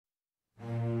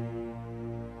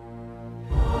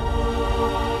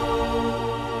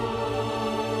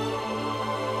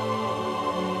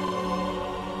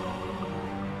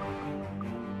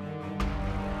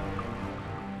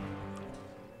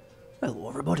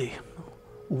everybody,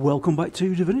 welcome back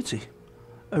to Divinity,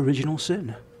 Original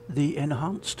Sin, the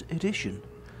Enhanced Edition.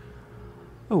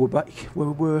 Oh, we're back where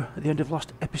we were at the end of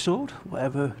last episode,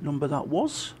 whatever number that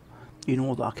was. You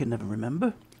know that I can never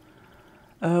remember.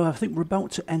 I think we're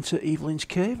about to enter Evelyn's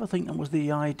cave, I think that was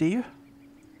the idea.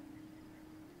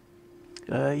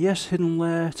 Yes, hidden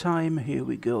lair time, here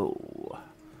we go.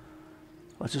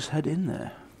 Let us head in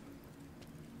there.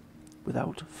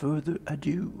 Without further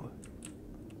ado.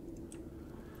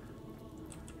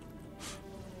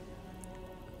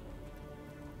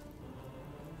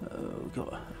 We've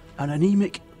got an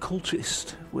anemic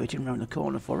cultist waiting around the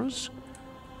corner for us.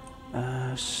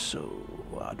 So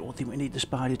I don't think we need the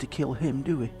spider to kill him,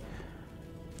 do we?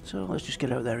 So let's just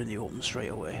get out there in the open straight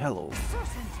away. Hello.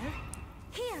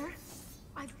 Here,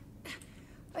 I've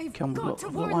Can we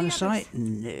got line of sight?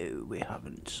 No, we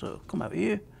haven't. So come out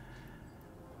here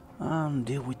and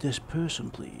deal with this person,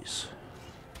 please.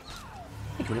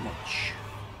 Thank you very much.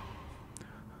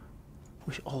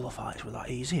 Wish all the fights were that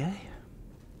easy, eh?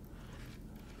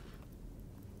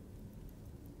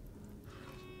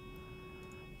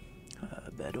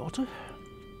 Bear daughter.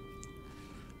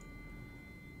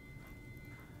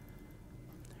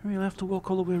 Really have to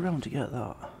walk all the way around to get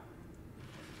that.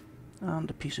 And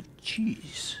a piece of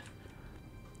cheese.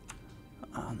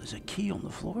 And there's a key on the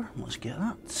floor. Let's get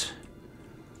that.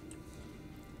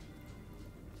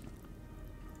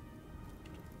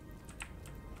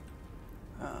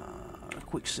 A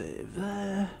quick save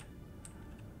there.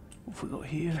 What have we got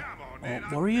here? Oh,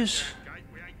 warriors.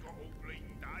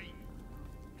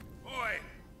 Oi!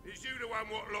 Is you the one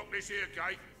what locked this here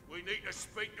gate? We need to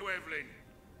speak to Evelyn.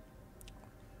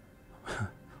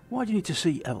 Why do you need to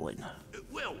see Evelyn?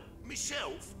 Well,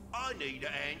 myself, I need a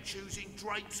hand choosing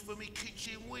drapes for me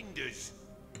kitchen windows.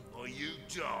 Are you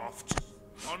daft?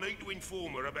 I need to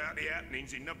inform her about the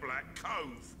happenings in the Black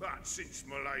Cove. But since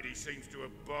my lady seems to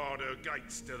have barred her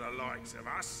gates to the likes of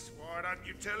us, why don't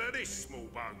you tell her this, small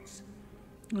bones?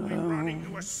 We run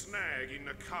into a snag in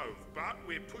the cove, but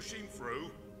we're pushing through.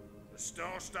 The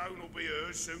Starstone will be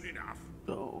hers soon enough.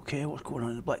 Okay, what's going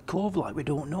on in the Black Cove like we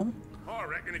don't know? I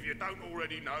reckon if you don't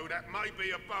already know, that may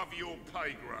be above your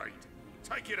pay grade.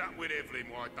 Take it up with Evelyn,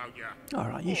 why don't you?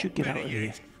 Alright, you should get out of here.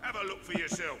 Yet, have a look for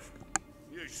yourself.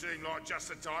 You seem like just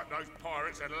the type those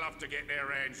pirates would love to get their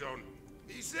hands on.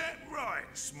 Is that right,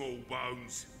 small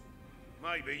bones?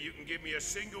 Maybe you can give me a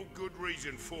single good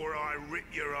reason for I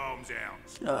rip your arms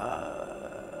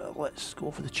out. Let's go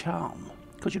for the charm.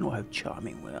 Because you know how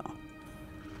charming we are.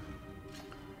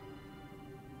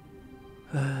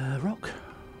 Rock.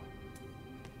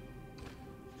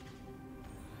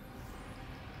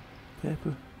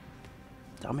 Paper.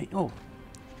 Damn it. Oh,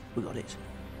 we got it.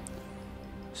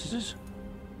 Scissors.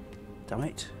 Damn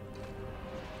it.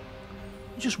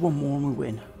 Just one more and we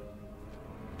win.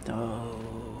 Oh,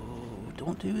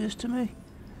 don't do this to me.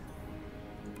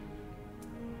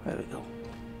 There we go.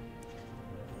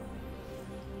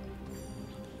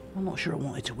 I'm not sure I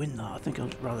wanted to win that. I think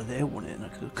I'd rather they won it and I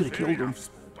could have killed them.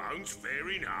 Bones,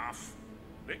 fair enough.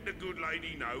 Let the good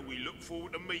lady know we look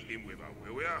forward to meeting with her,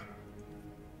 will we?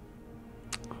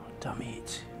 Oh, damn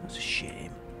it. That's a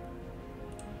shame.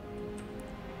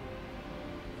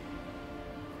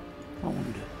 I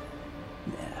wonder.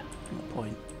 Nah, no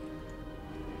point.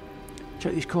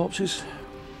 Check these corpses.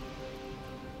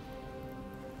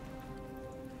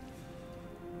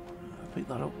 Pick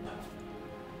that up.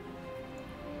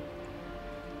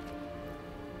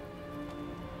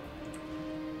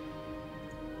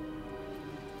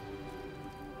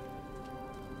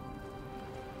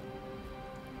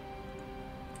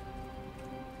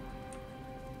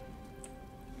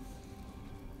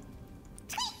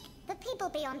 People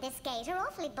beyond this gate are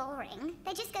awfully boring.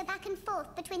 They just go back and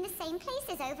forth between the same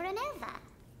places over and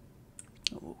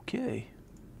over. Okay.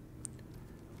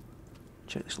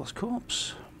 Check this last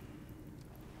corpse.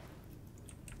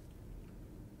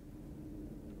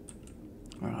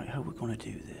 Alright, how are we going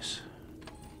to do this?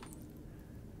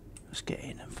 Let's get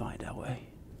in and find our way.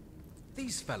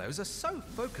 These fellows are so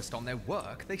focused on their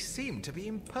work, they seem to be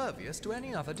impervious to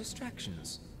any other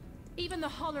distractions. Even the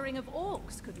hollering of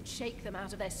orcs couldn't shake them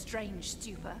out of their strange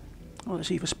stupor. Well, let's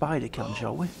see if a spider can,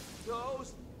 shall we?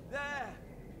 Those there.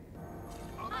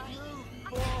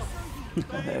 You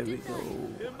There we go.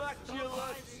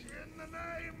 immaculate. In the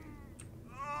name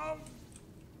of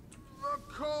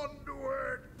the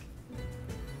conduit.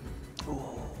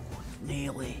 Oh,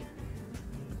 nearly.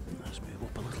 Let's move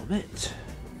up a little bit.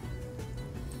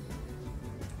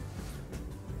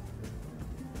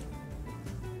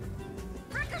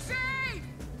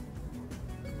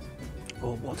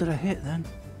 Oh, what did I hit then?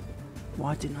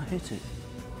 Why didn't I hit it?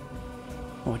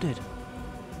 Oh, I did.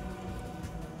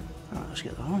 Alright, let's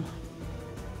get that on.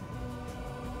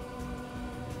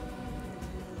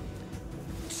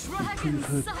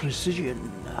 Improve her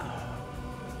precision.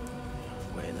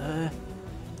 Way there.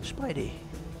 Spidey.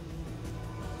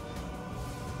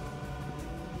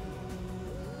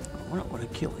 We're not going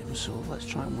to kill him, so let's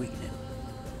try and weaken him.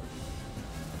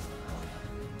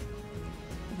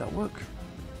 Did that work?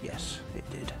 Yes, it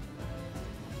did.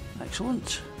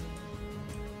 Excellent.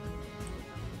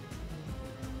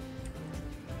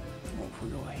 What have we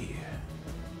got here?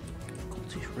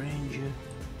 Cultist Ranger.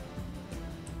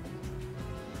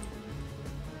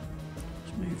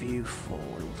 Let's move you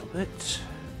forward a little bit.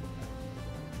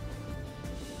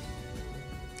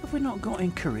 Have we not got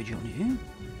encourage on you?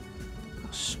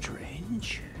 That's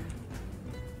strange.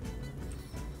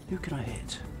 Who can I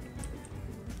hit?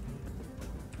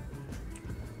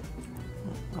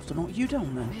 Oh, I'll have to knock you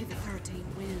down then. May the 13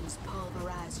 winds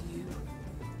pulverize you.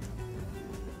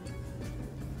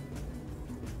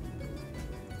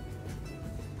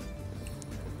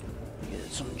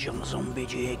 Get some zombie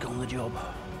Jake on the job.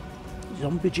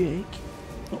 Zombie Jake?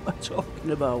 What am I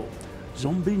talking about?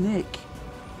 Zombie Nick.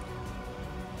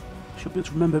 Should be able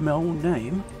to remember my own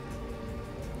name.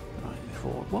 Right,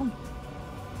 forward one.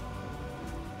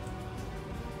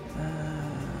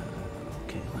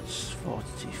 Okay, let's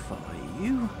fortify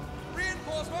you.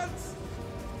 Reinforcements!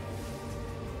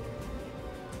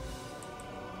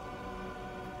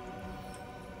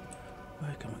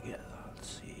 Where can we get that?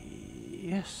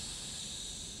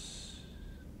 Yes.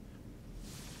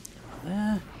 Right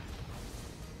there.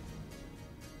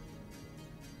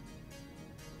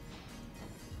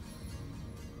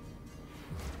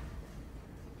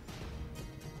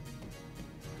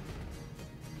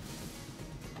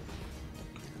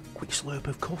 Quick slurp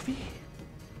of coffee.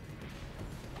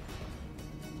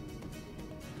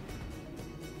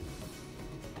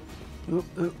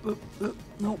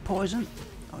 No poison.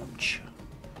 Ouch.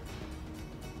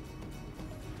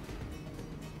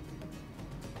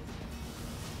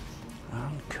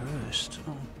 I'm cursed.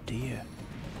 Oh dear.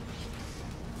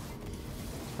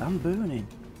 I'm burning.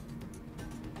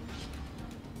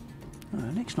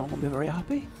 Nick's not going to be very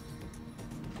happy.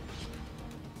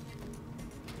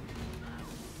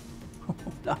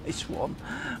 Nice one.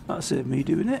 That saved me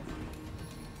doing it.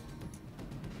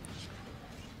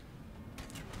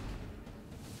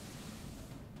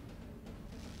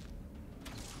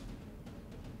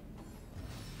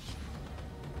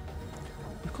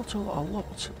 We've got a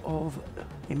lot of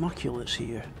Immaculates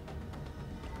here.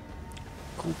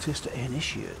 Cultist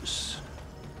Initiates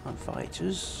and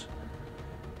Fighters.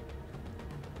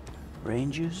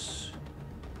 Rangers.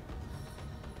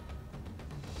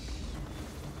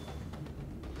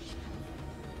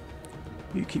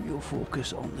 You keep your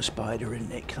focus on the spider and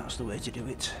Nick, that's the way to do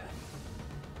it.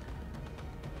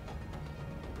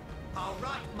 I'll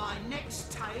write my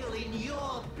next tale in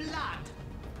your blood.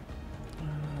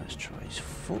 Let's try his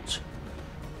foot.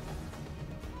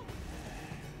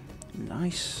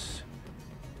 Nice.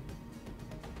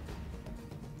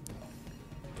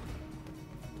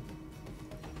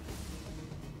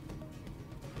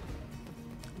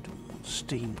 Don't want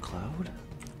steam cloud.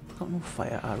 Got no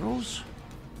fire arrows.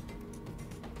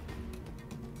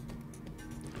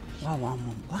 Wow,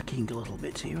 I'm lacking a little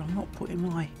bit here. I'm not putting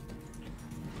my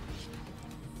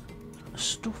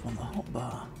stuff on the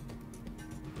hotbar.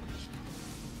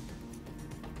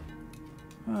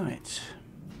 Right.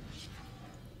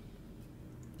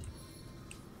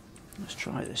 Let's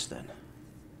try this then.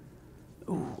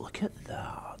 Oh, look at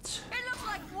that. It looks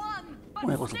like one, but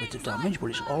Well, a little bit of damage,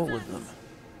 but it's all of them.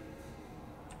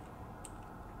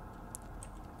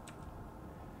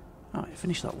 Alright,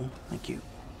 finish that one. Thank you.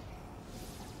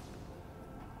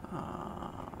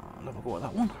 Have a go at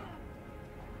that one.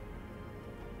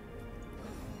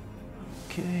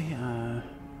 Okay,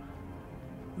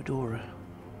 Medora.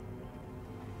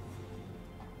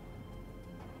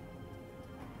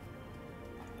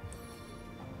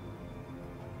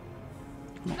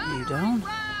 Knock you down.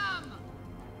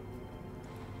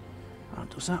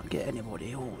 Does that get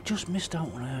anybody? Oh, just missed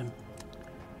out on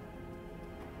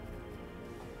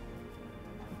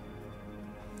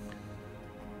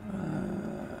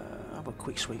have a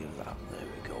quick swig of that. There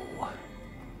we go.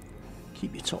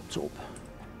 Keep you topped up.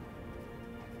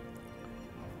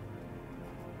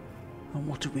 And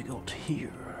what have we got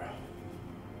here?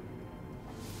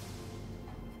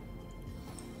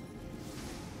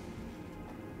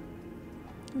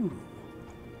 Ooh.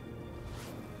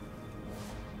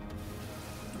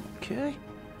 Okay.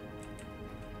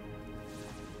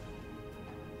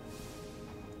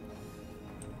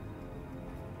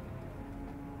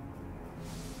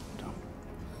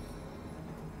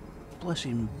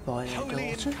 blessing by her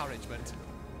Holy daughter. encouragement.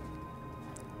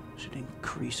 Should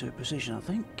increase her position, I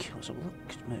think. Let's have a look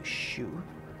to make sure.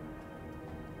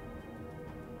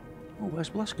 Oh, where's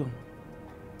Bless gone?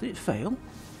 Did it fail?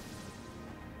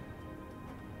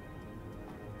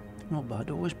 Not bad,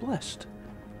 always blessed.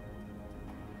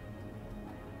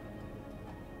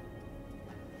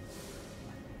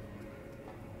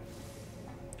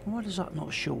 Why does that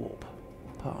not show up?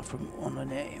 Apart from on the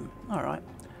name. Alright,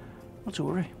 not to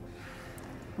worry.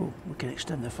 Oh, we can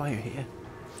extend the fire here.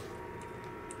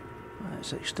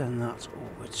 Let's extend that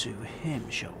over to him,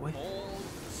 shall we? All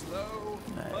slow.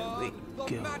 There we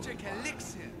The go. magic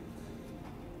elixir.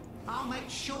 I'll make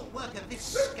short work of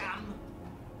this scam.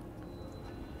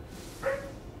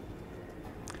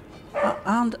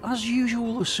 And as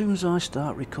usual, as soon as I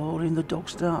start recording, the dog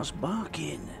starts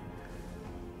barking.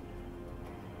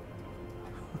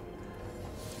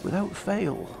 Without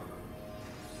fail.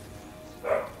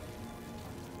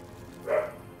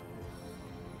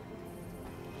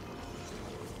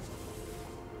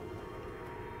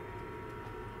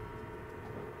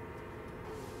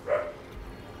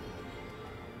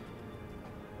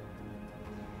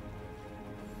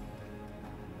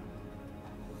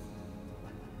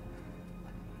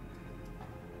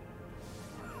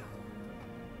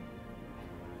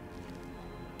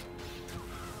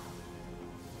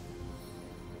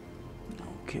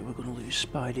 Okay, we're going to lose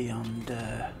Spidey and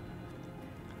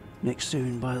Nick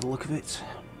soon by the look of it.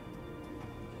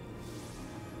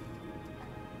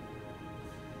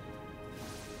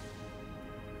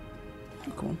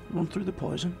 Oh, come on, run through the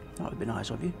poison. That would be nice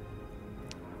of you.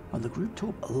 And the group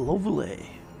top, lovely.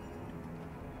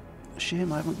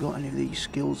 Shame I haven't got any of these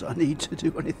skills I need to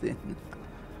do anything.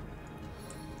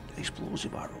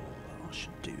 Explosive arrow, that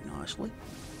should do nicely.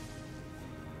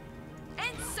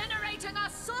 Incinerating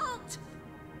assault!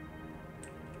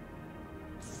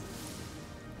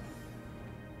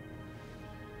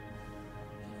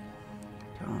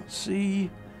 Can't see.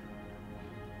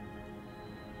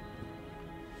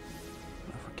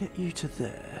 If I get you to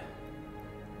there,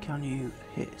 can you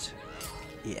hit?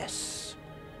 Yes.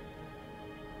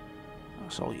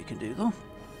 That's all you can do though.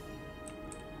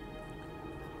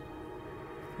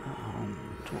 And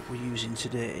what we're using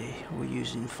today, we're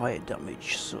using fire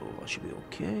damage, so that should be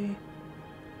okay.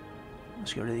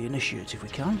 Let's get rid of the initiate if we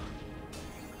can.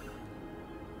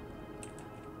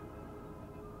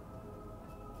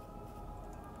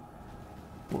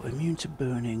 But immune to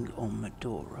burning on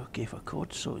Medora, okay, if I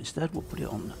could, so instead we'll put it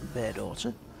on Bear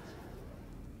Daughter.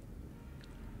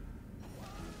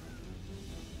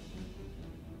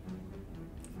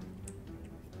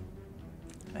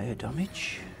 Air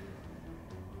damage.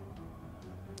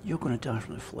 You're going to die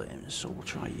from the flames, so we'll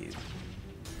try you.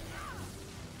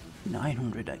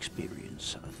 900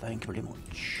 experience, thank you very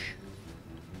much.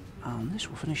 And this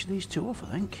will finish these two off,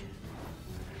 I think.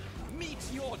 Meet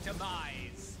your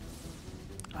demise.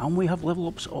 And we have level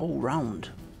ups all round.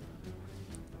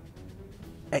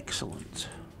 Excellent.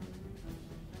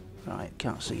 Right,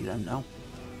 can't see them now.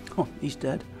 Oh, he's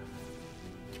dead.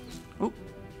 Oh.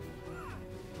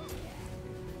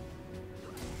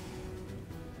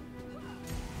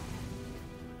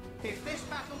 If this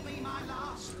battle be my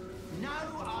last, no,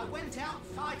 I went out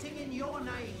fighting in your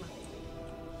name.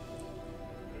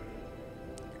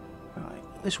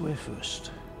 Right, this way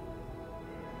first.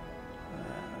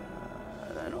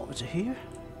 Then over to here.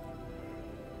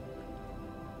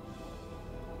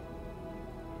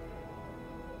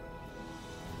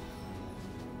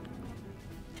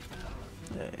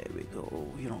 There we go.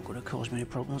 You're not going to cause me any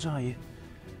problems, are you?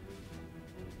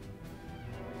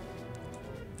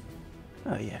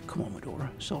 Oh yeah, come on,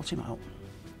 Medora. Sort him out.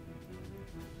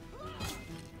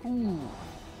 Ooh.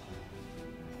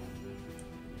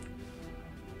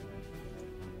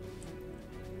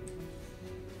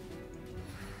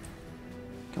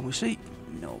 Can we see?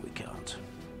 No, we can't.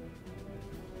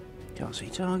 Can't see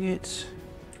targets.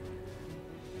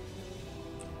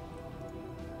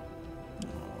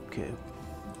 Okay.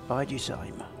 Bide your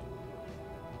time.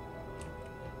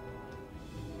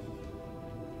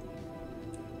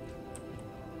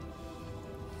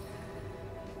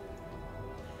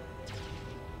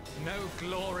 No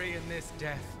glory in this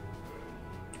death.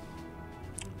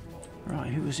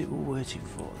 Right, who is it we're waiting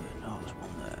for then? Oh, there's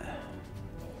one there.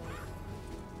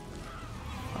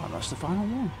 Oh, that's the final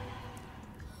one.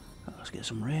 Let's get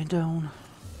some rain down.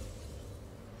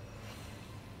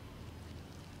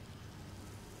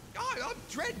 I'm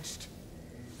drenched.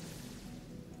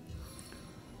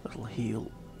 Little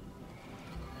heal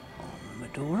on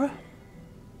Medora.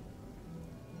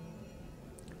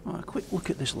 Right, a quick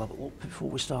look at this level up before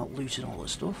we start looting all the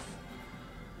stuff.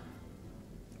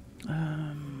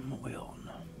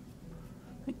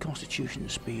 Constitution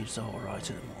speed's alright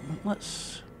at the moment.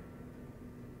 Let's...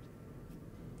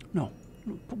 No,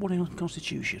 put one in on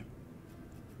Constitution.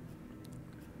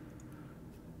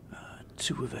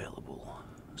 2 available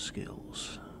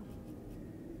skills.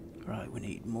 Right, we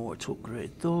need more to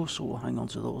upgrade those, so we'll hang on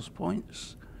to those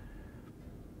points.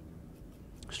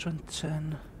 Strength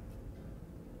 10.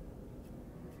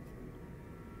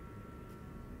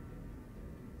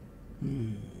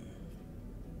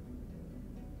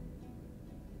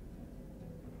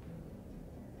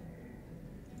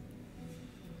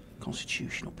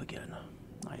 Constitution up again,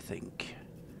 I think.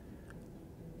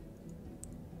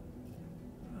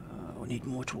 We need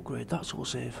more to upgrade that, so we'll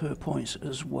save her points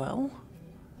as well.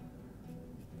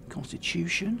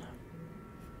 Constitution.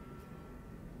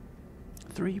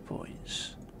 3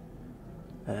 points.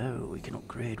 Oh, we can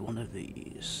upgrade one of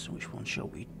these. Which one shall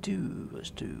we do?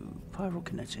 Let's do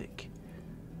Pyrokinetic.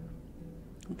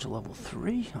 Up to level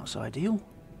 3, that's ideal.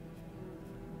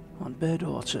 And Bear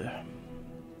Daughter.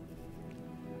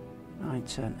 9,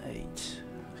 10, 8.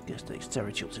 I guess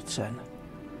dexterity up to 10,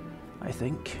 I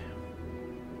think.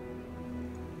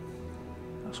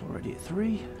 That's already at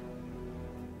 3.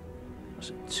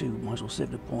 That's at 2. Might as well save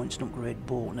the points and upgrade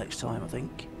bow next time, I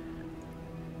think.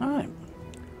 Alright.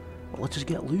 Well, let us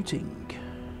get looting.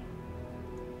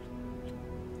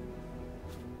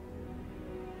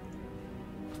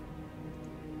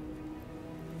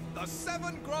 The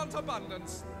 7 grant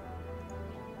abundance.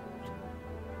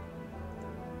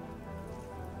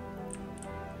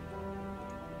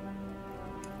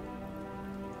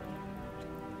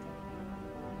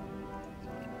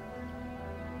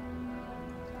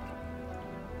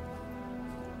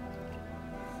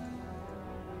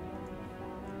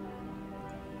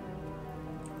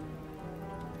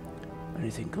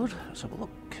 Anything good? Let's have a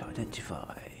look.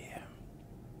 Identify.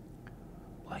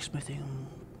 Blacksmithing.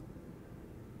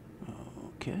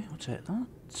 Okay, I'll take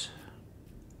that.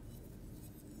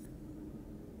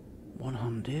 One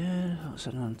hand here. Let's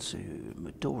send on to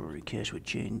Medora in case we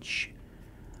change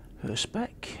her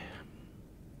spec.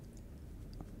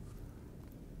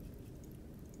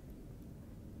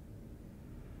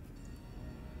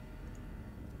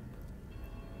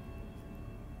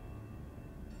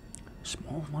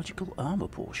 Small magical armor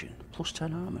potion, plus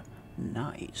 10 armor.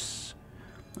 Nice.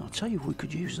 I'll tell you, we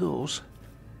could use those.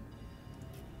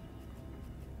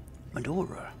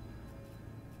 Medora.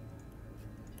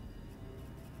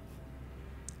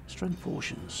 Strength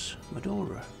potions.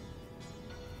 Medora.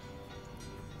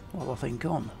 Well, I think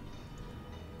on.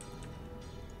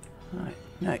 Right,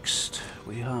 next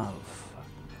we have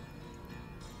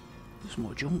some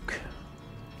more junk.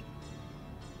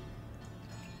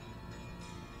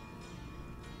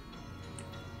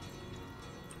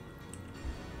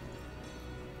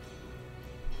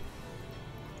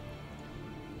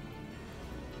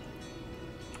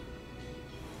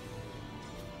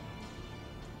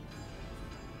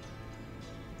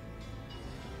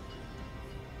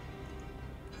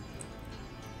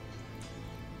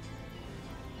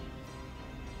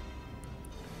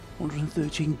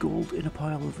 $113 gold in a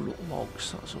pile of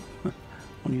logs. That's an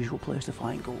unusual place to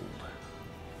find gold.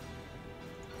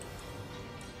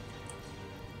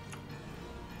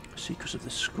 Secrets of the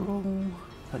Scroll,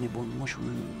 Pennybone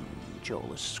Mushroom,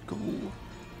 Jawless Skull.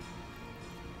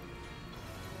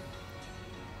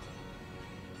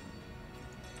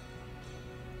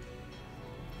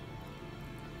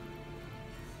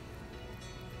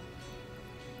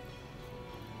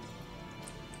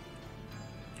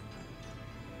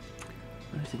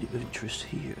 Anything of interest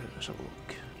here? Let's have a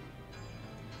look.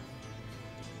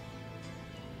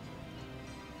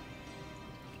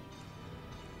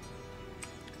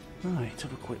 Right,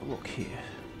 have a quick look here.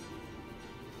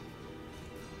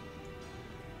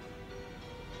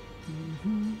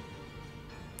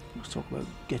 Let's talk about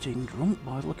getting drunk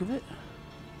by the look of it.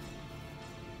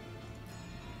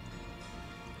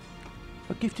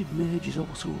 A gifted mage is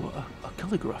also a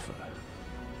calligrapher.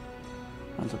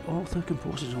 And an author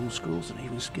composes on scrolls and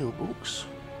even skill books.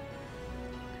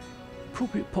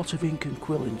 Appropriate pot of ink and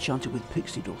quill enchanted with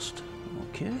pixie dust.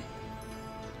 Okay.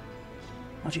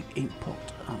 Magic ink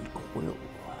pot and quill.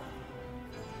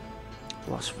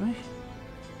 Blasphemy.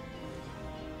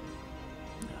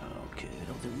 Okay, I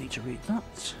don't think we need to read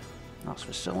that. That's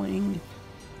for selling.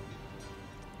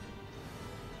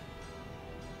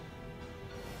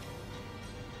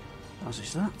 As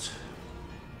is that.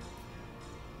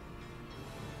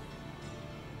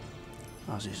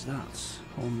 As is that.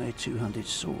 Homemade two-handed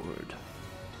sword.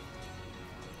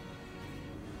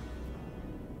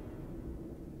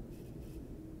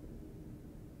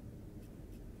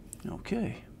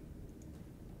 Okay.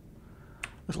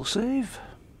 Little save.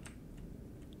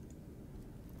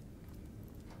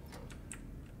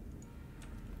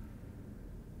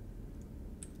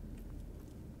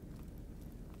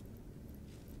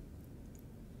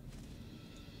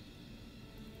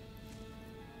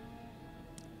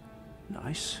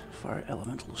 Nice. Fire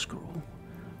elemental scroll.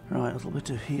 Right, a little bit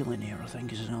of healing here, I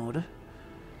think, is in order.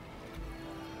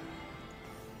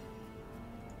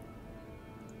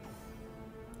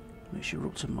 Make sure we're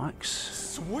up to max.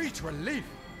 Sweet relief!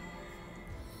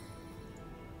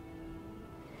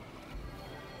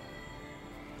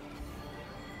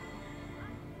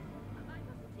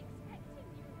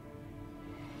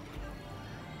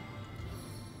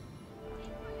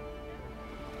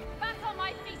 Back on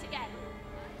my feet again.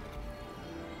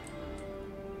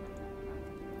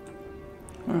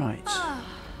 Right.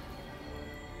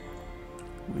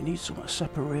 We need some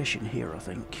separation here, I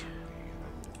think.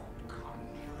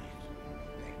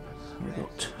 We've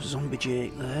got Zombie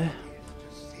Jake there,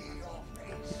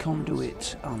 the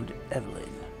Conduit and Evelyn.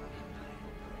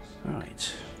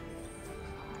 Right.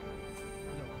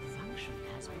 Your function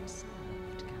has been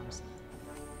served, Council.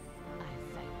 I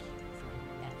thank you for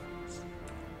your efforts.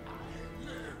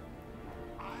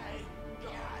 I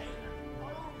die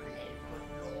only for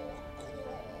your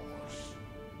cause.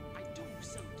 I do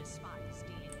so despise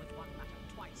dealing with one matter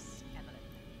twice, Evelyn.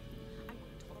 I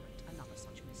won't tolerate another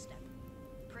such misstep.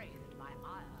 Pray that my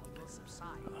ire will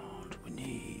subside. And we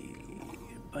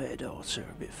need a daughter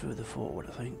a bit further forward,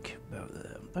 I think. About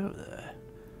there, about there.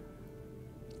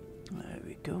 There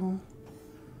we go.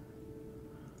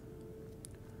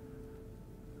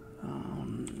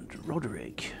 And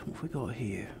Roderick, what have we got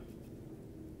here?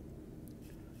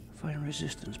 Fire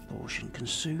resistance potion,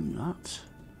 consume that.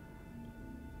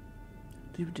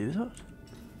 Did we do that?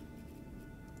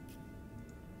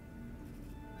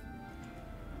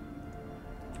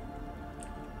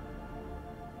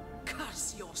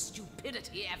 Curse your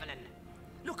stupidity, Evelyn.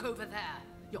 Look over there.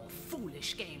 Your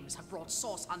foolish games have brought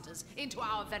source hunters into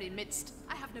our very midst.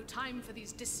 I have no time for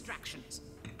these distractions.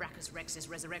 Brachus Rex's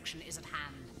resurrection is at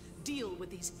hand. Deal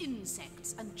with these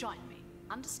insects and join me.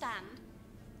 Understand?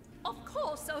 Of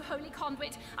course, O Holy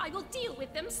Conduit. I will deal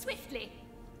with them swiftly.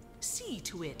 See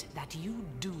to it that you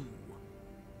do.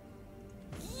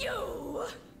 You!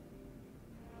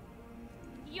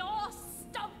 Your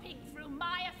stomping through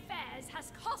my affairs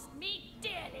has cost me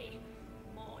dearly.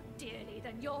 More dearly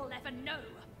than you'll ever know.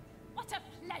 What a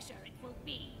pleasure it will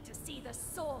be to see the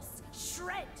source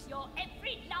shred your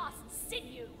every last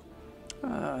sinew.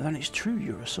 Then it's true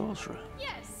you're a sorcerer.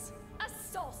 Yes, a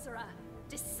sorcerer,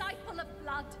 disciple of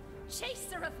blood,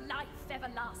 chaser of life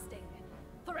everlasting.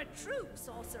 For a true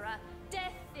sorcerer,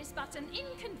 death is but an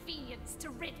inconvenience to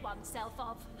rid oneself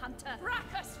of, Hunter.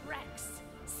 Brachus Rex,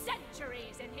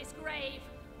 centuries in his grave,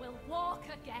 will walk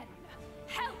again,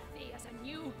 healthy as a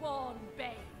newborn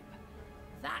babe.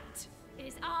 That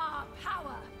is our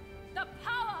power, the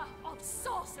power of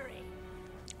sorcery.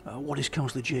 What is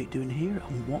Councillor Jake doing here,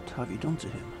 and what have you done to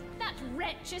him? That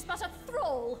wretch is but a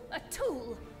thrall, a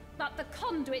tool, but the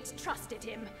Conduit trusted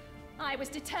him. I was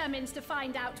determined to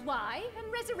find out why,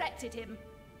 and resurrected him.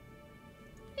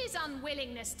 His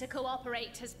unwillingness to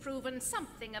cooperate has proven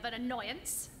something of an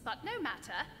annoyance, but no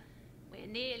matter. We're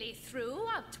nearly through,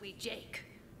 aren't we, Jake?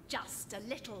 Just a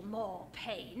little more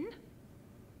pain.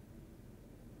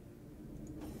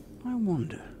 I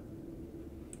wonder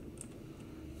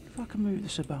if I can move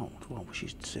this about while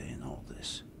she's saying all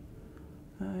this.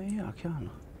 Yeah, I can.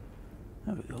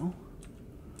 There we go.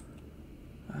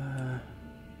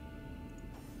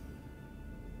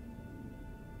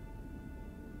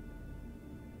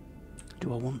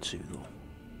 Do I want to, though?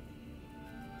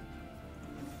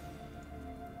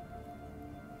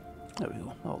 There we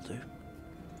go, that'll do.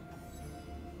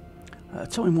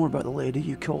 Tell me more about the lady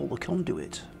you call the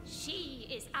Conduit. She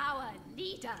is our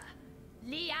leader.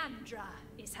 Leandra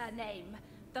is her name.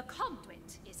 The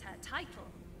Conduit is her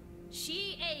title.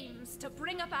 She aims to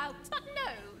bring about... But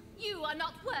no, you are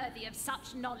not worthy of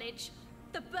such knowledge.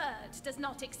 The bird does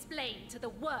not explain to the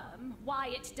worm why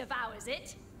it devours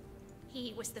it.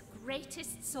 He was the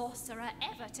greatest sorcerer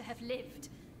ever to have lived.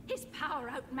 His power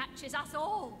outmatches us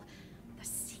all. The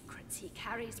secrets he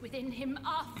carries within him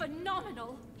are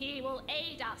phenomenal. He will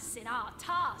aid us in our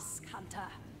task, Hunter.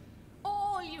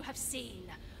 All you have seen,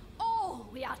 all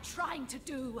we are trying to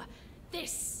do,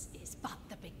 this is but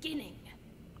the beginning.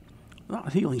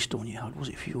 That healing stone you had, was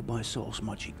it fueled by source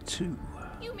magic too?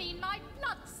 You mean my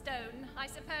bloodstone, I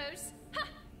suppose? Ha!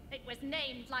 It was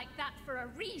named like that for a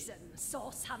reason,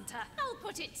 Source Hunter. I'll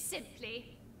put it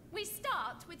simply. We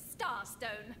start with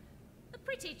Starstone. A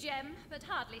pretty gem, but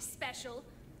hardly special.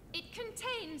 It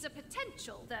contains a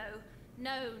potential, though,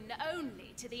 known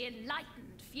only to the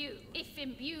enlightened few. If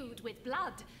imbued with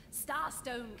blood,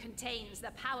 Starstone contains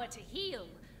the power to heal.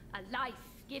 A life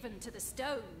given to the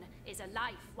stone is a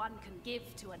life one can give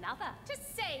to another. To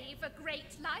save a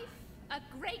great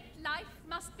life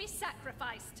must be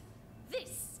sacrificed.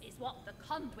 This is what the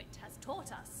conduit has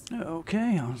taught us.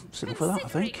 Okay, I'll settle for that, I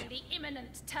think. Considering the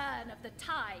imminent turn of the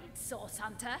tide, Source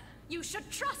Hunter, you should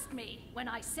trust me when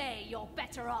I say you're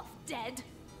better off dead.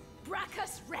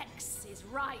 Brachus Rex is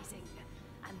rising,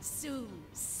 and soon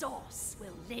Source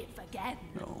will live again.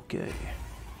 Okay,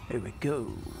 here we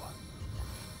go.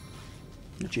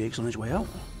 The Jake's on his way out.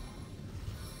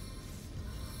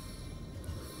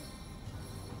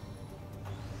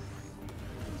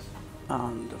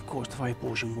 And of course the fire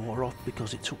potion wore off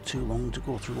because it took too long to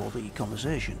go through all the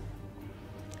conversation.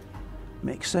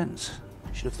 Makes sense.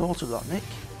 Should have thought of that, Nick.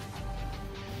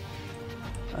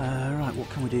 Right, what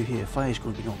can we do here? Fire's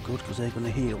going to be not good because they're going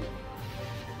to heal.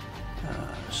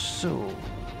 So,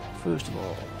 first of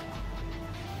all,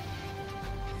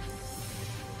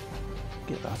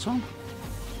 get that on.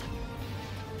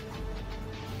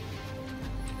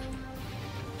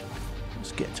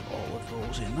 Let's get all of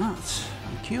those in that.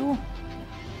 Thank you.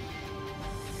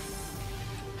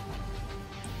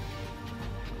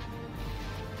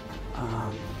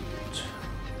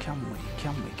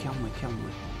 And can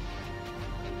we?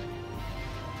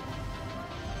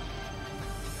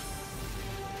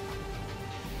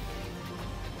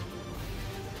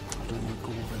 I don't want to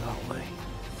go over that way.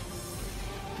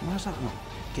 Why's that not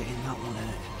getting that one in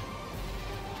it?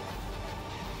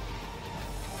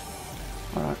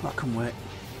 Alright, that can wait.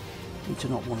 Need to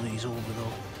knock one of these over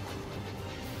though.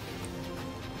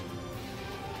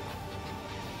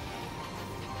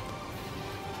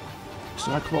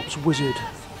 Cyclops Wizard.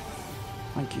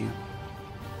 Thank you.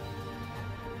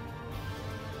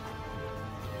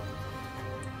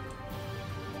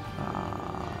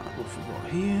 What have we got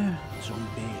here?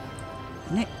 Zombie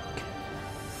Nick.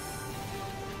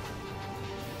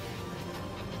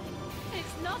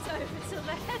 It's not over till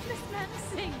the headless man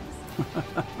sings.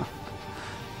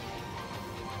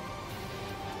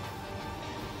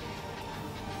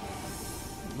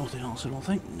 Nothing else, I don't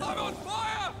think. No. I'm on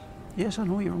fire! Yes, I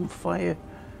know you're on fire.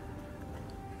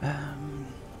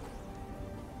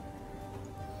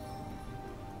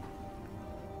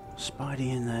 Spidey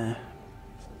in there.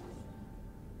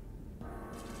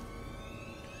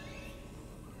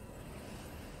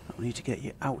 I need to get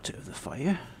you out of the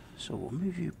fire, so we'll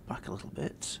move you back a little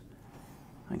bit.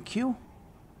 Thank you.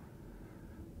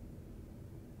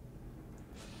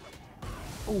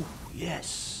 Oh,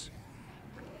 yes.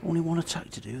 Only one attack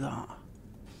to do that.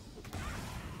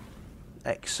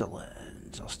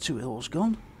 Excellent. That's two of those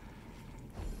gone.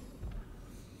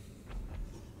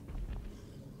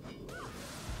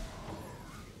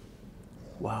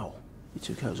 Wow. He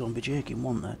took out Zombie Jake in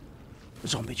one there.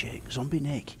 Zombie Jake. Zombie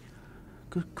Nick.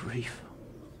 Good grief.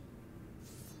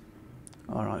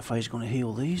 Alright, Fire's going to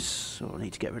heal these, so I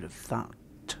need to get rid of that.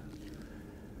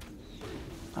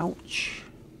 Ouch.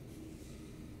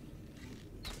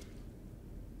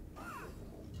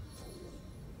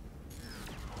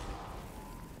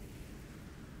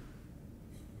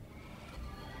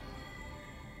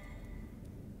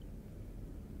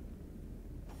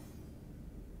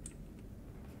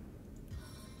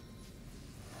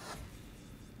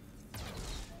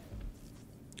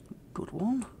 Good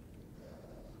one.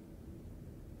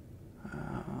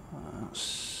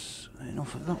 That's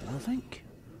enough of that one, I think.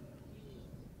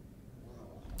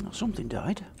 Oh, something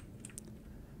died.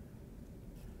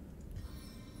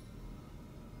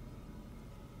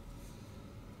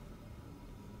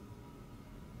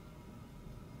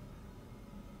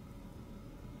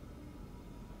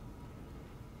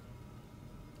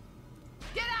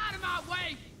 Get out of my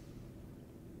way!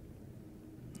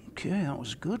 Okay, that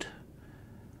was good.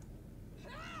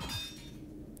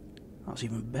 That's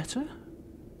even better.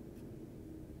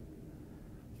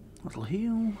 Little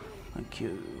heal. Thank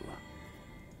you.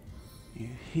 You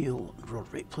heal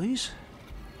Roderick, please.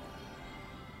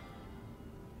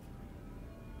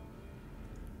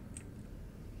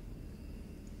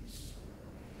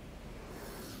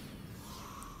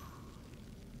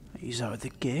 He's out of the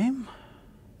game.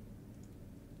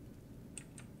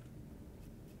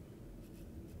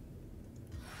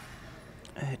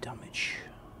 Air damage.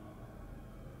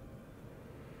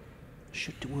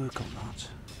 Should work on that.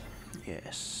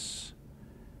 Yes.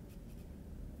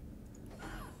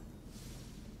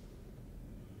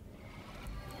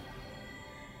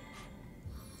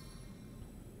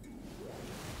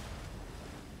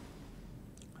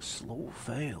 Slow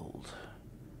failed.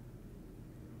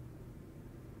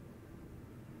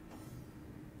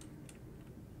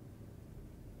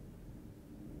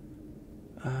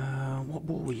 What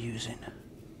ball are we using?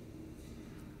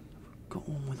 Got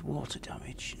one with water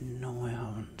damage? No, I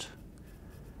haven't.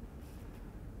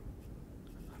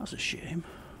 That's a shame.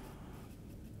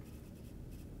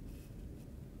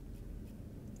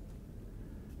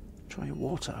 Try a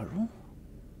water arrow.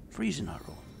 Freezing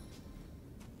arrow.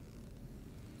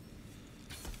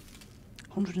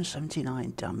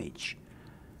 179 damage.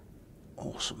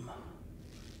 Awesome.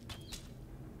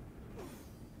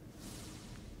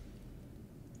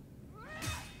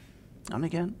 And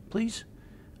again, please.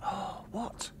 Oh,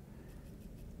 what?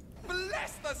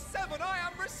 Bless the seven, I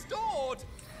am restored!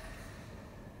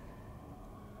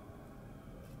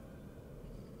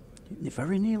 You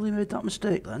very nearly made that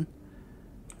mistake then.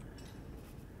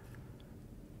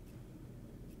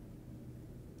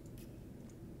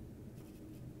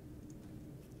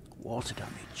 Water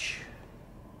damage.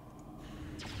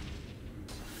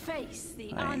 Face the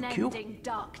Thank you. unending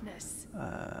darkness.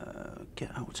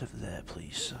 Get out of there,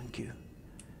 please. Thank you.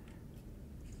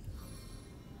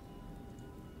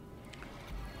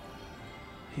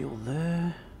 Heal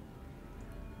there.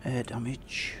 Air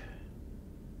damage.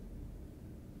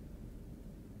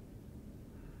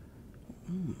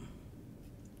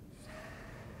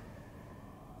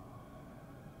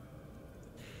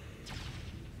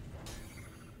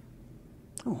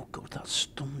 Oh god, that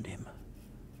stunned him.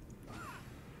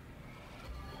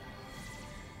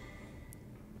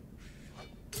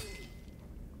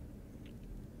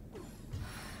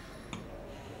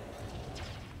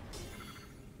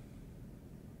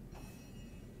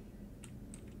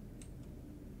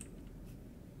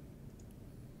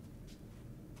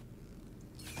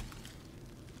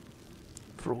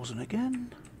 Frozen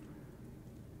again.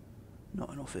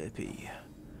 Not enough AP.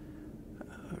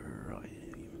 Right.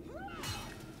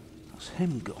 That's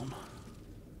him gone.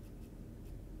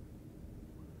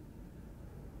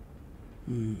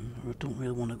 I don't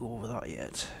really want to go over that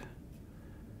yet.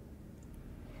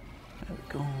 There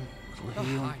we go. Little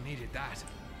heal. I needed that.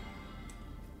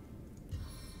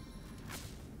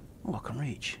 Oh, I can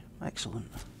reach.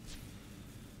 Excellent.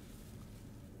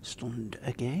 Stunned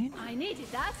again. I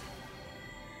needed that.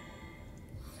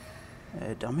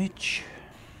 Air damage.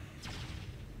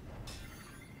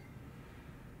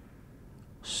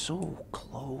 So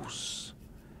close.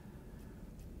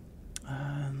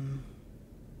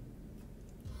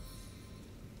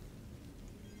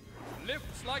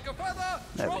 Lifts like a feather,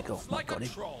 There we go, drops that like got a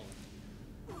him. troll.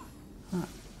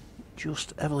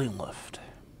 Just Evelyn left.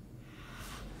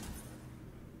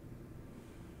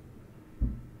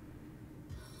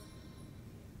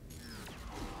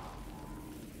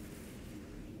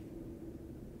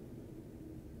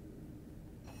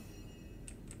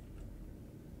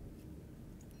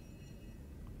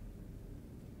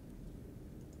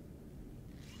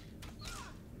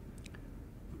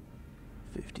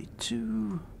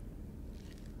 $52,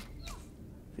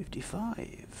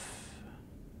 $55.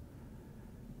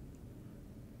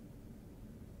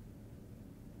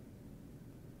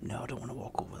 No, I don't want to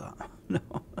walk over that. No.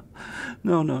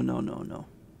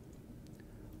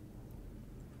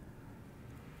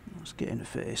 Let's get in the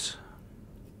face.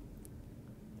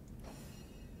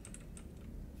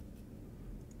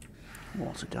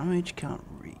 Water damage, can't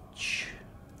reach.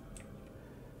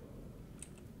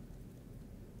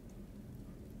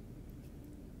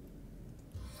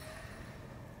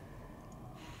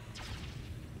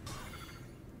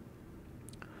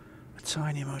 A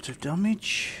tiny amount of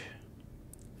damage.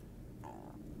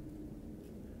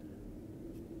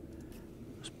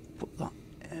 Let's put that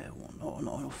air one. Oh,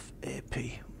 not enough AP.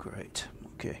 Great.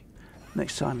 Okay.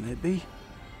 Next time maybe.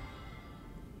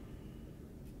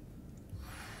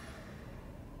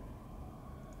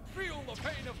 Feel the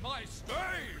pain of my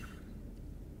stain!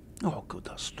 Oh, good,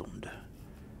 that's stunned.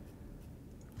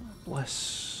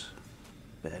 Bless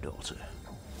Bear Daughter.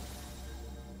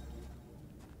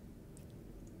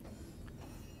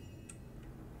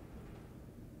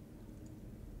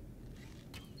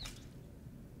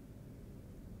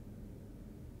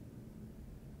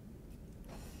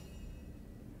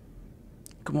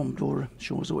 Come on, Dora,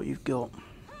 show us what you've got.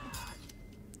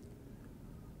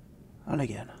 And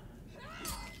again.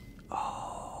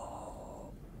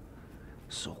 Oh,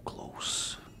 so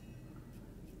close.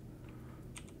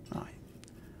 Right.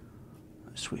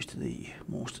 Let's switch to the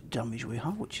most damage we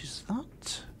have, which is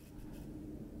that.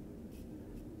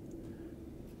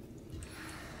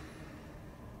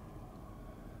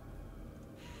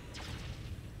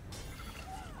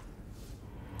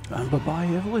 And bye-bye,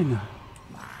 Evelyn.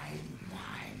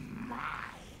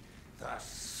 The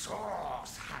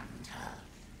Source Hunter.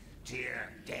 Dear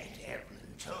dead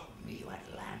Evelyn told me you had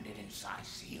landed in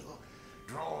Sicil,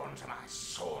 drawn to my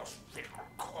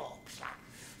source-riddled corpse like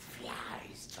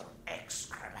flies to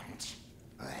excrement.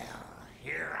 Well,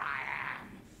 here I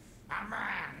am. A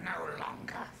man no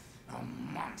longer, a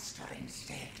monster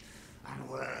instead,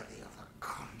 unworthy of a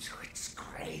conduit's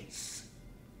grace.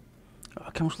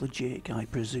 I Councillor Jake, I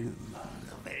presume.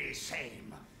 The very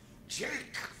same.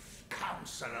 Jake,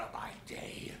 counselor by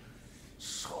day,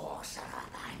 sorcerer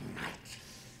by night,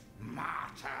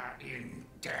 martyr in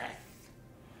death.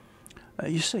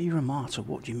 You say you're a martyr.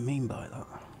 What do you mean by that?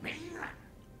 Mean?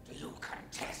 Do you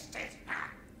contest it, huh?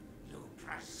 You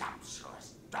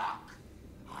presumptuous dog.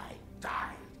 I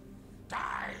died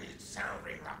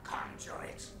serving the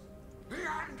conduit.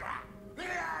 Leandra!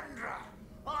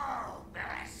 Oh,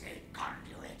 blessed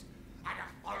conduit. I'd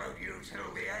have followed you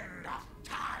till the end of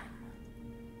time.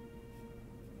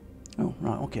 Oh,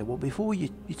 right, okay. Well, before you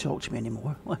talk to me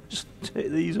anymore, let's take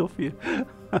these off you.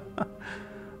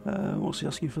 What's he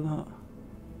asking for that?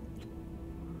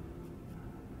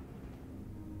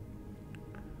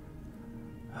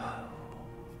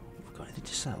 We've got anything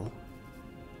to sell?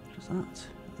 What's that?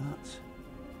 That.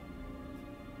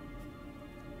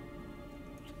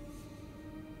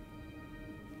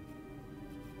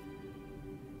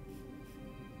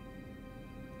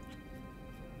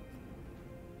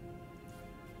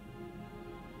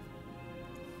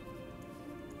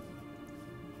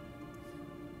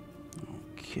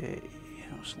 Okay,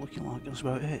 that's looking like that's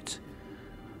about it.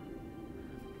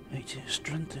 18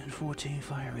 strength and 14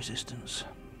 fire resistance.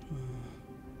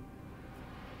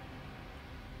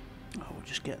 I will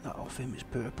just get that off him, it's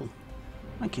purple.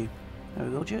 Thank you. There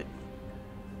we go, Jake.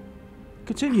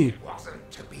 Continue. It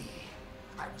wasn't to be.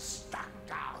 I was struck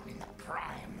down in the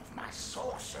prime of my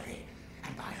sorcery.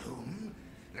 And by whom?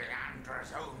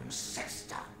 Leandra's own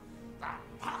sister. The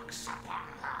pox upon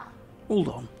her. Hold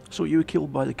on. So you were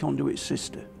killed by the conduit's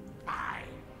sister? I,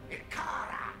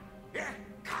 Ikara!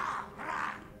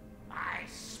 I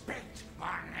spit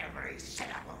on every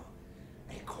syllable.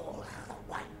 They call her the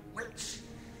White Witch.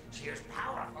 She is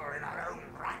powerful in her own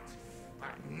right,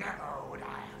 but never would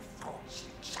I have thought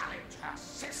she'd challenge her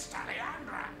sister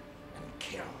Leandra and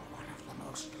kill one of the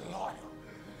most loyal.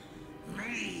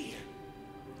 Me.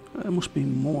 There must be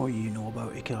more you know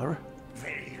about Ikara.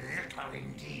 Very little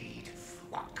indeed.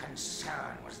 What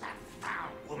concern was that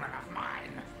foul woman of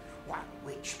mine? White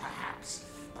Witch, perhaps,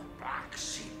 but black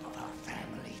sheep of her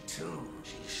family too.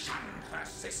 She shunned her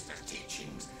sister's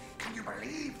teachings. Can you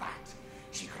believe that?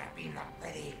 She could have been the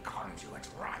very conduit's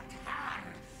right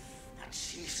hand, but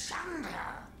she shunned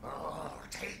her. Oh,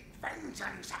 take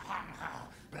vengeance upon her,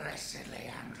 blessed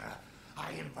Leandra.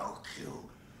 I invoke you.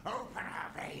 Open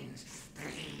her veins,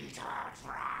 bleed her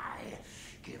dry,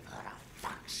 give her a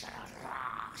function at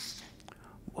last.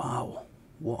 Wow,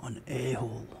 what an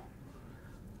a-hole.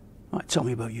 Right, tell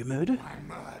me about your murder.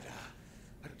 My murder,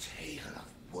 a tale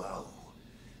of woe.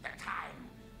 The time,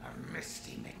 a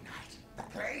misty midnight. The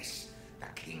place, the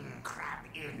King Crab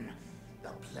Inn.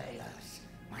 The players,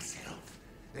 myself,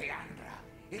 Leandra,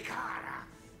 Ikara,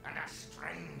 and a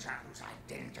stranger whose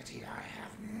identity I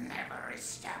have never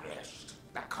established.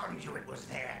 The conduit was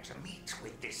there to meet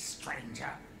with this stranger,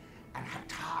 and had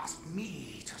tasked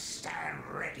me to stand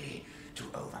ready to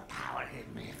overpower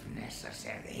him if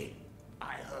necessary.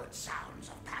 I heard sounds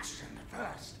of passion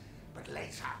at first, but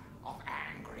later of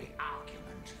angry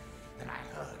argument. Then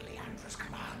I heard Leandra's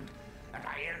command, and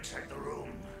I entered the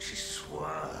room. She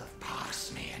swerved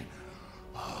past me, and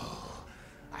oh,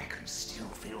 I can still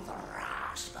feel the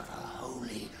rasp of her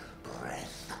holy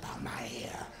breath upon my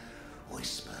ear.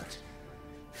 Whispered,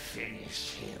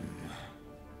 "Finish him."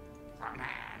 The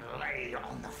man lay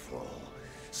on the floor,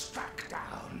 struck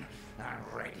down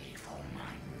and ready for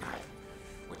my knife,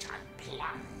 which I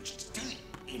plunged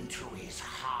deep into his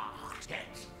heart.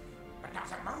 Yet, but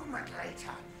not a moment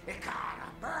later, Ikara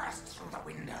burst through the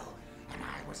window, and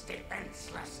I was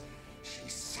defenseless. She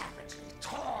savagely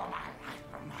tore my life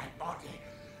from my body,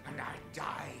 and I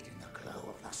died in the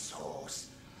glow of the source.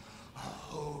 A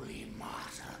holy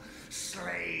martyr,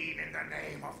 slain in the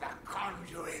name of the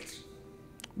conduit.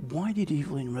 Why did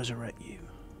Evelyn resurrect you?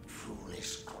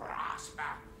 Foolish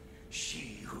grasper.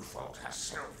 She who thought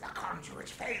herself the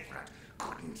conduit's favorite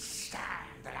couldn't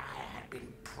stand that I had been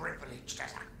privileged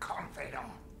as a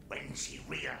confidant. When she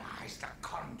realized the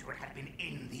conduit had been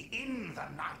in the inn the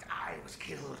night I was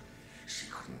killed, she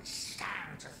couldn't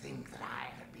stand to think that I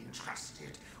had been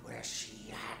trusted where she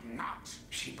had not.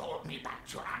 She brought me back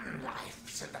to unlife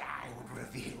so that I would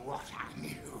reveal what I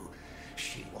knew.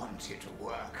 She wanted to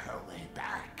work her way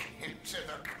back into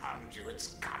the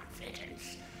conduit's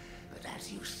confidence. But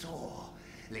as you saw,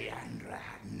 Leandra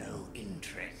had no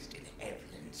interest in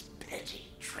Evelyn's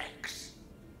petty tricks.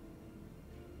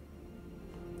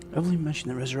 Evelyn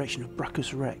mentioned the resurrection of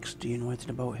Brachus Rex. Do you know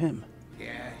anything about him?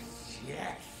 Yes,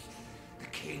 yes. The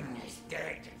king is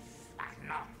dead, but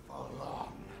not for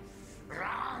long.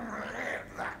 Long live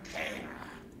the king!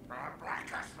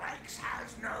 Brachus Rex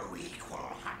has no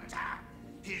equal.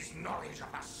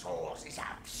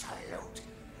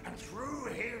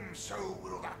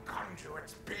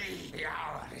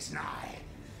 is nigh.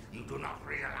 You do not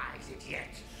realize it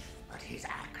yet, but his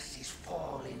axe is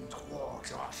falling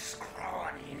towards your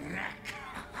scrawny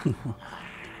neck.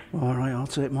 Alright, I'll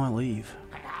take my leave.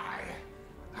 And I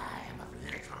am of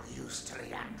little use to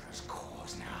Leandra's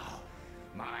cause now.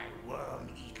 My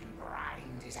worm-eaten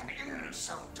rind is an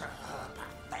insult to her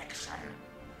perfection.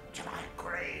 To my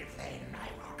grave, then, I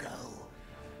will go.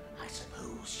 I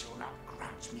suppose she'll not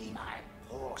grant me my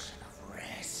portion of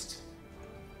rest.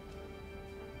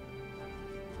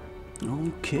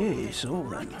 Okay, so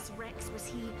then. Brachus Rex was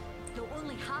he, though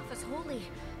only half as holy.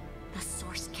 The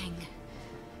Source King.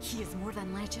 He is more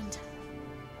than legend.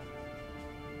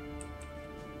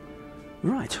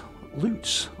 Right,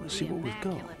 loots. Let's see The what we've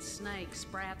got. immaculate snake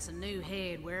sprouts a new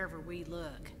head wherever we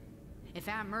look. If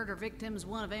our murder victim's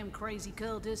one of them crazy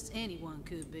cultists, anyone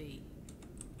could be.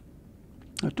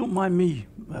 Don't mind me,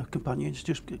 companions.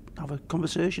 Just have a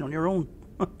conversation on your own.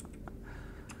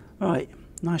 Right,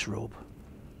 nice robe.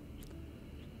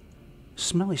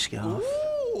 Smelly scarf.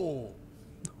 Ooh.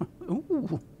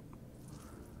 Ooh.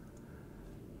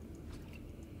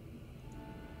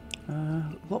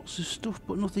 Lots of stuff,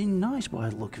 but nothing nice by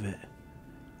the look of it.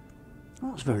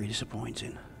 That's very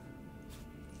disappointing.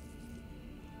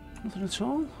 Nothing at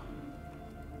all.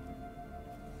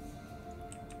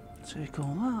 Take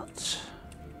all that.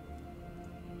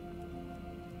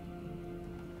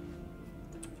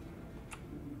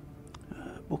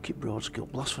 Bucket broad skill,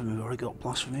 blasphemy. We've already got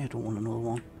blasphemy. I don't want another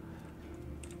one.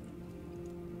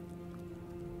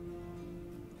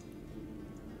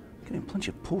 Getting plenty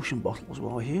of potion bottles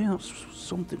while here. That's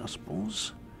something, I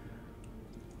suppose.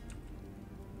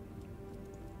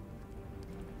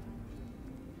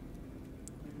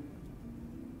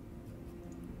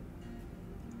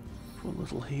 For a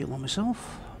little heal on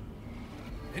myself.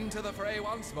 Into the fray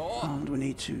once more. And we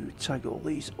need to tag all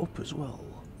these up as well.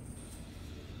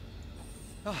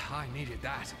 Oh, I needed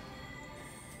that.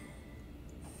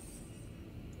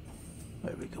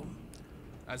 There we go.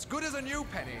 As good as a new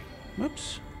penny.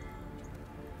 Whoops.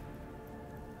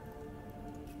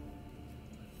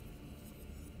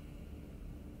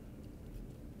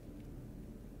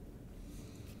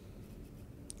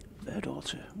 Fair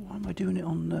daughter. Why am I doing it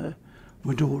on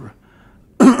Medora?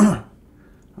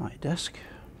 Right, desk.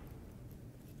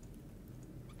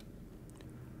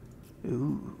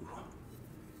 Ooh.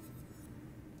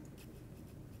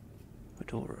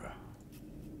 Medora.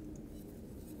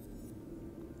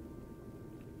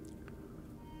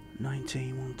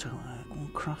 19, one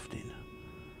crafting.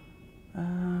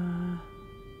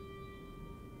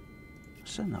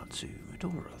 Send that to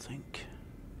Medora, I think.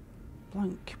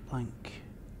 Blank.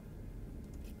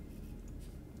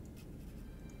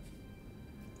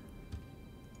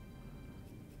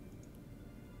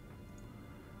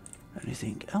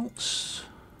 Anything else?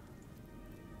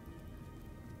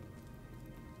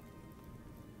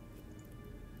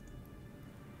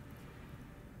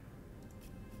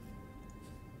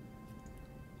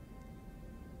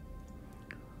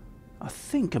 I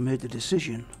think I made the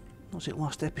decision, was it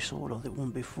last episode or the one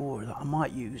before, that I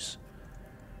might use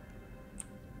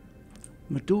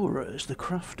Medora as the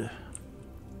crafter,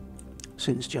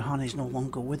 since Johanna is no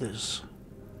longer with us.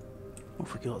 What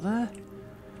have we got there?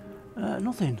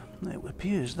 Nothing. It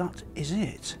appears that is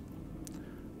it.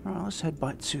 Right, let's head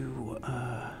back to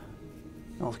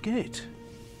North Gate.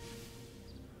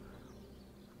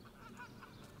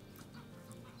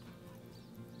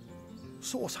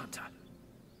 Source Hunter,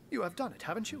 you have done it,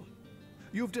 haven't you?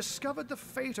 You've discovered the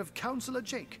fate of Councillor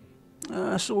Jake.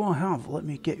 So I have. Let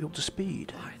me get you up to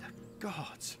speed. By the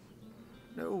gods,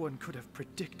 no one could have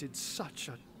predicted such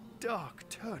a dark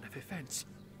turn of events.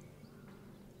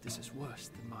 This is worse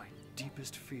than my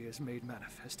deepest fears made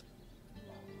manifest.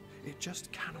 It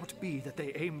just cannot be that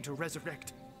they aim to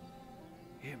resurrect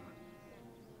him.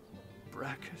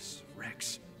 Brachus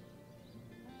Rex.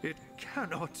 It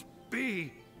cannot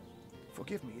be.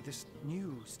 Forgive me, this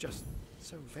news just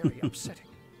so very upsetting.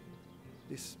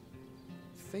 This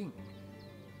thing.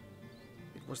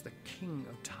 It was the king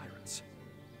of tyrants,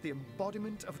 the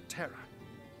embodiment of terror.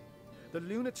 The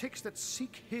lunatics that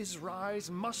seek his rise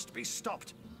must be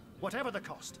stopped, whatever the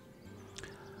cost.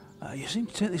 You seem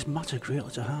to take this matter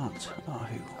greatly to heart,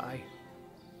 Ahu.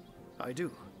 I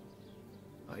do.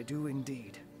 I do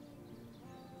indeed.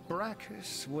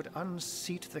 Brachus would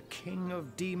unseat the king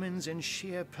of demons in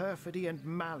sheer perfidy and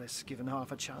malice given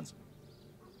half a chance.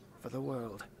 For the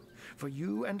world, for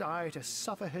you and I to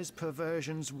suffer his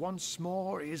perversions once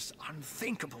more is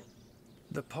unthinkable.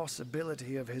 The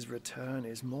possibility of his return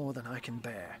is more than I can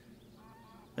bear.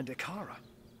 And Ikara,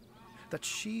 that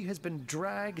she has been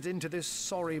dragged into this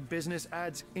sorry business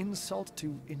adds insult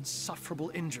to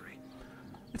insufferable injury.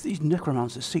 If these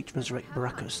necromancers seek to resurrect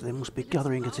Brachus, they must be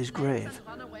gathering at his grave.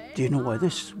 Do you know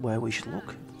where we should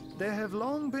look? There have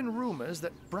long been rumors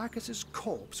that Brachus's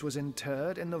corpse was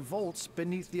interred in the vaults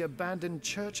beneath the abandoned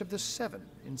Church of the Seven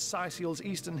in Sicil's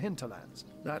eastern hinterlands.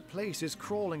 That place is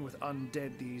crawling with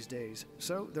undead these days,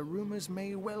 so the rumors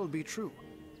may well be true.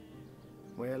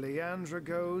 Where Leandra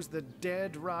goes, the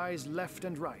dead rise left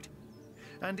and right.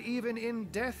 And even in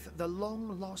death, the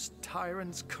long-lost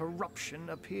tyrant's corruption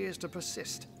appears to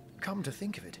persist. Come to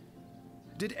think of it,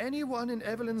 did anyone in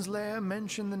Evelyn's lair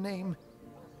mention the name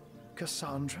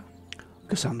Cassandra?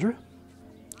 Cassandra?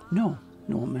 No,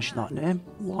 no one mentioned that name.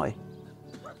 Why?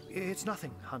 It's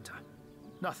nothing, Hunter.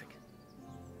 Nothing.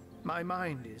 My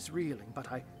mind is reeling, but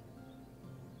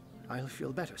I'll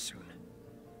feel better soon.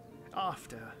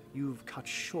 After you've cut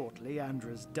short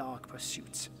Leandra's dark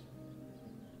pursuits.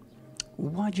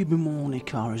 Why'd you bemoan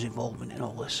Ikara's involvement in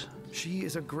all this? She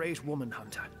is a great woman,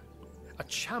 Hunter. A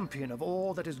champion of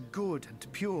all that is good and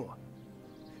pure.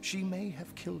 She may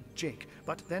have killed Jake,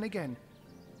 but then again,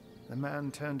 the man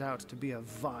turned out to be a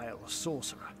vile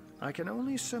sorcerer. I can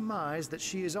only surmise that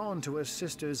she is on to her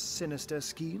sister's sinister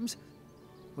schemes,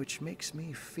 which makes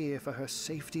me fear for her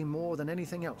safety more than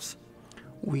anything else.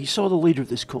 We saw the leader of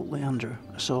this cult, Leandra,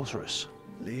 a sorceress.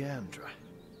 Leandra.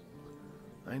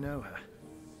 I know her,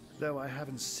 though I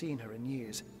haven't seen her in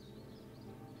years.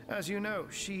 As you know,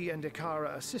 she and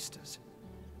Ikara are sisters.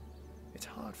 It's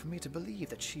hard for me to believe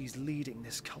that she's leading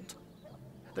this cult.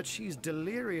 That she's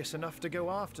delirious enough to go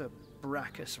after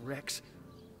Brachus Rex.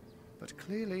 But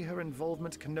clearly her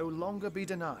involvement can no longer be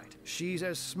denied. She's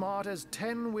as smart as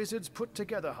 10 wizards put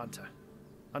together, Hunter.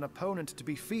 An opponent to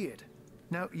be feared.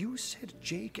 Now, you said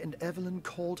Jake and Evelyn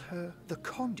called her the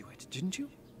Conduit, didn't you?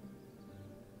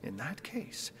 In that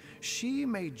case, she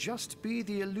may just be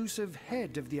the elusive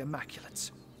head of the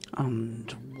Immaculates. And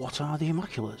what are the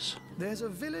Immaculates? There's a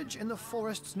village in the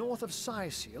forests north of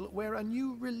Sicil where a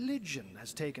new religion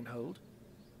has taken hold.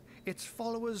 Its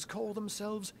followers call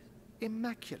themselves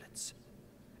Immaculates.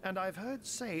 And I've heard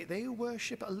say they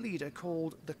worship a leader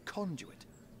called the Conduit.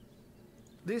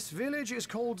 This village is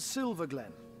called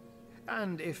Silverglen.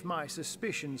 And if my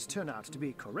suspicions turn out to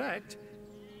be correct,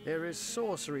 there is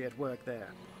sorcery at work there.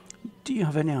 Do you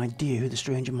have any idea who the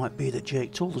stranger might be that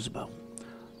Jake told us about?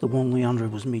 The one Leandra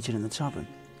was meeting in the tavern?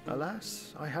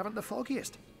 Alas, I haven't the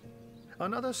foggiest.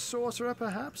 Another sorcerer,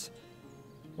 perhaps?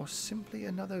 Or simply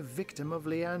another victim of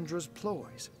Leandra's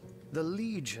ploys? The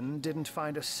Legion didn't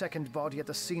find a second body at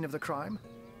the scene of the crime,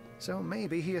 so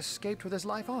maybe he escaped with his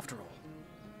life after all.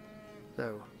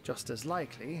 Though, just as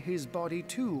likely, his body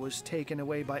too was taken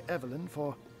away by Evelyn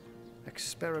for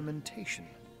experimentation.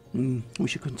 We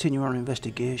should continue our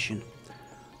investigation.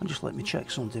 And just let me check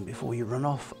something before you run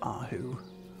off, Ahu.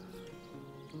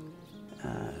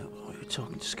 Are you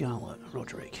talking to Scarlet,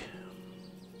 Roderick?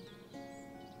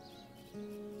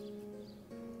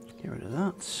 Get rid of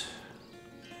that.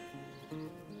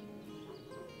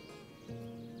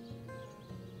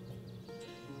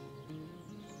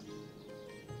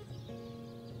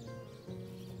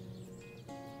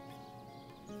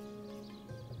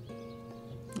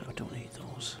 I don't need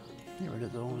those. Get rid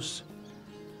of those.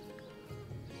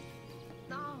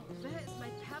 Now, where is my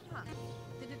pepper?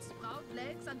 Did it sprout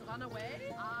legs and run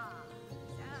away? Ah,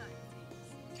 there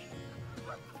it is.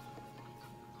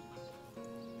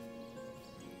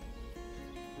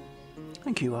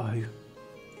 Thank you, Ahu.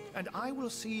 And I will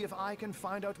see if I can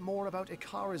find out more about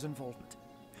Ikara's involvement.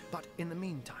 But in the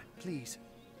meantime, please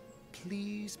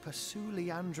pursue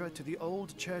Leandra to the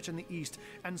old church in the east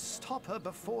and stop her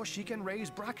before she can raise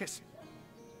Brachus.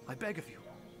 I beg of you.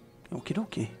 Okie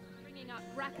dokie. Bringing up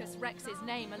Brachus Rex's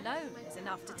name alone is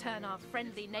enough to turn our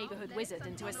friendly neighborhood wizard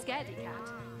into a scaredy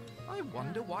cat. I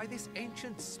wonder why this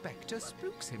ancient spectre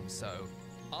spooks him so.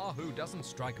 Ahu doesn't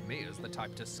strike me as the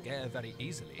type to scare very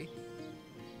easily.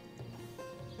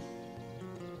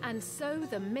 And so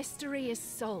the mystery is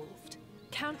solved.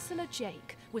 Councillor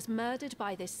Jake was murdered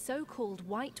by this so-called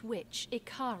White Witch,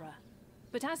 Ikara.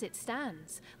 But as it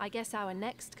stands, I guess our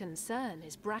next concern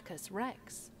is Brachus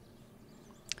Rex.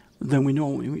 Then we know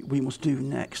what we must do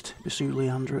next. Pursue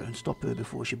Leandra and stop her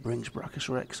before she brings Brachus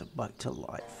Rex back to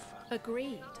life.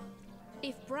 Agreed.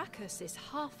 If Brachus is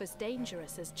half as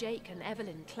dangerous as Jake and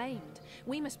Evelyn claimed,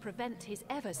 we must prevent his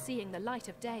ever seeing the light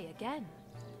of day again.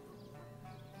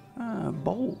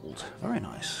 Bold. Very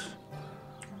nice.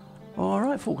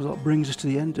 Alright folks, that brings us to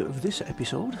the end of this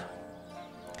episode.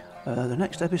 The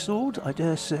next episode, I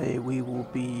dare say we will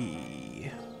be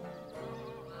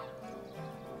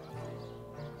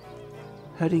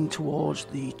heading towards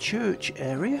the church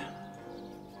area.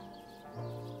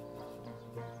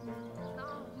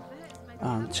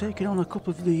 and taking on a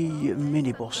couple of the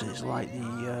mini bosses like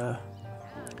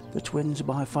the Twins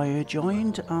by Fire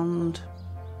Giant and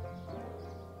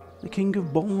the King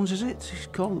of Bones, is it? It's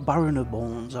called the Baron of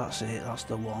Bones, that's it, that's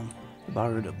the one, the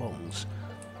Baron of Bones.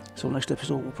 So next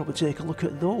episode we'll probably take a look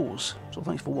at those. So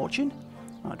thanks for watching,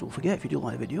 and don't forget, if you do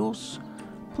like videos,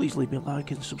 please leave me a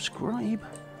like and subscribe.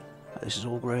 This is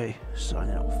Olgrey,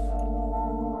 signing off.